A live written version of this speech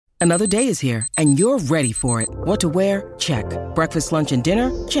Another day is here, and you're ready for it. What to wear? Check. Breakfast, lunch, and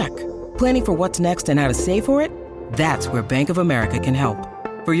dinner? Check. Planning for what's next and how to save for it? That's where Bank of America can help.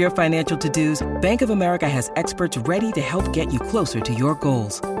 For your financial to-dos, Bank of America has experts ready to help get you closer to your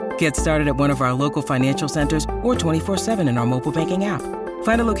goals. Get started at one of our local financial centers or 24/7 in our mobile banking app.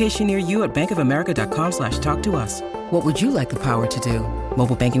 Find a location near you at bankofamerica.com/talktous. What would you like the power to do?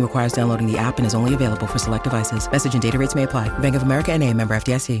 Mobile banking requires downloading the app and is only available for select devices. Message and data rates may apply. Bank of America N.A., member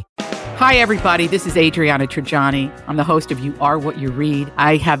FDIC. Hi, everybody. This is Adriana Trajani. I'm the host of You Are What You Read.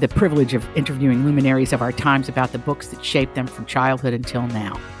 I have the privilege of interviewing luminaries of our times about the books that shaped them from childhood until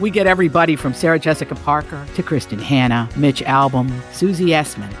now. We get everybody from Sarah Jessica Parker to Kristen Hanna, Mitch Albom, Susie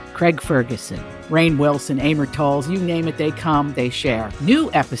Essman, Craig Ferguson, Rainn Wilson, Amor Tolls, you name it, they come, they share.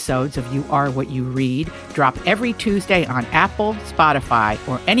 New episodes of You Are What You Read drop every Tuesday on Apple, Spotify,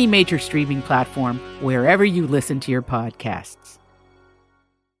 or any major streaming platform wherever you listen to your podcasts.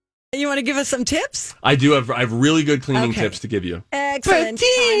 You want to give us some tips? I do. I have really good cleaning tips to give you. Excellent.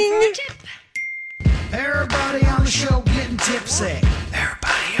 Time for a tip. Everybody on the show getting tipsy.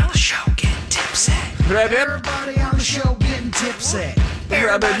 Everybody on the show getting tipsy. Everybody on the show getting tipsy.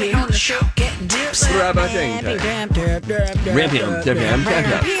 Everybody on the show getting tipsy.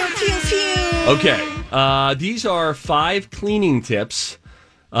 Okay. These are 5 cleaning tips.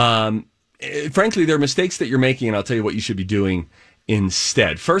 Frankly, they're mistakes that you're making, and I'll tell you what you should be doing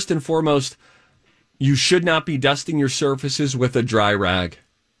instead. First and foremost, you should not be dusting your surfaces with a dry rag.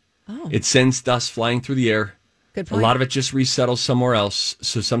 Oh. It sends dust flying through the air. Good point. A lot of it just resettles somewhere else.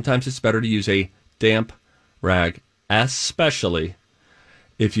 So sometimes it's better to use a damp rag, especially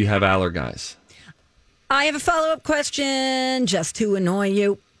if you have allergies. I have a follow-up question just to annoy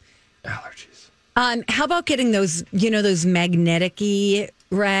you. Allergies. How about getting those, those magnetic-y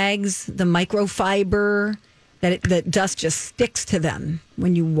rags, the microfiber, that dust just sticks to them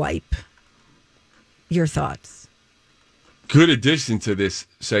when you wipe? Your thoughts? Good addition to this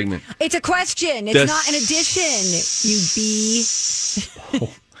segment. It's a question. It's not an addition. You be...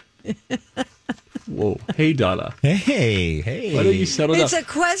 Whoa. Hey, Donna. Hey. Why don't you settle down? It's a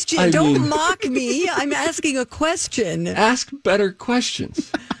question. Don't mock me. I'm asking a question. Ask better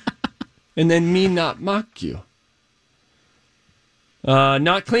questions. And then me not mock you.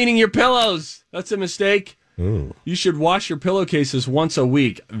 Not cleaning your pillows. That's a mistake. Ooh. You should wash your pillowcases once a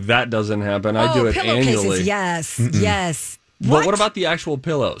week. That doesn't happen. I do it annually. Yes. But what about the actual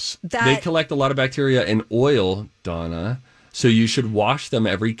pillows? They collect a lot of bacteria and oil, Donna. So you should wash them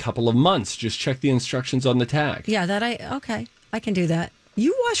every couple of months. Just check the instructions on the tag. Yeah, okay. I can do that.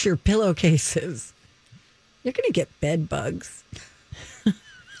 You wash your pillowcases. You're going to get bed bugs.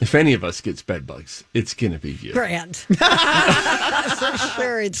 If any of us gets bed bugs, it's going to be you. Grant. For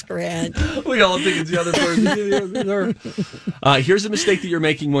sure it's Grant. We all think it's the other person. Here's a mistake that you're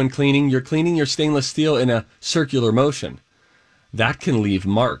making when cleaning. You're cleaning your stainless steel in a circular motion. That can leave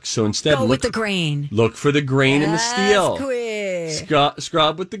marks. So instead, go with the grain. Look for the grain in the steel. Quick.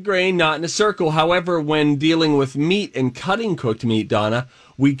 Scrub with the grain, not in a circle. However, when dealing with meat and cutting cooked meat, Donna,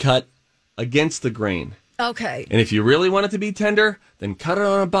 we cut against the grain. Okay. And if you really want it to be tender, then cut it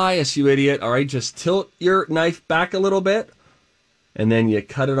on a bias, you idiot. All right, just tilt your knife back a little bit, and then you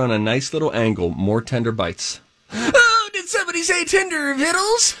cut it on a nice little angle. More tender bites. Oh, did somebody say tender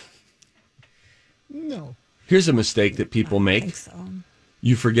vittles? No. Here's a mistake that people make. I think so.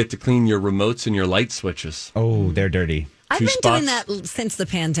 You forget to clean your remotes and your light switches. Oh, they're dirty. I've been doing that since the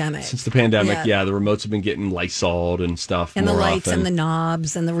pandemic. Since the pandemic, yeah, the remotes have been getting Lysoled and stuff. And more the lights often. and the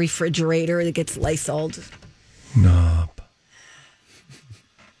knobs and the refrigerator that gets Lysoled. Knob.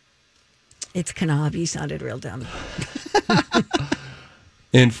 It's Knob. You sounded real dumb.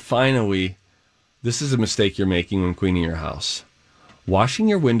 And finally, this is a mistake you're making when cleaning your house. Washing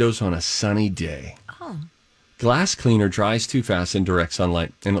your windows on a sunny day. Oh. Glass cleaner dries too fast in direct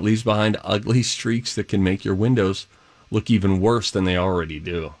sunlight, and it leaves behind ugly streaks that can make your windows look even worse than they already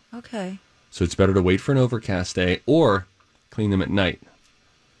do. Okay. So it's better to wait for an overcast day or clean them at night,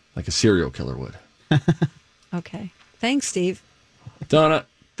 like a serial killer would. Okay. Thanks, Steve. Donna,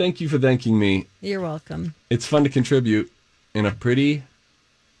 thank you for thanking me. You're welcome. It's fun to contribute in a pretty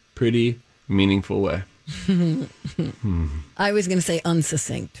meaningful way. I was going to say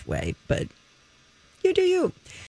unsuccinct way, but you do you.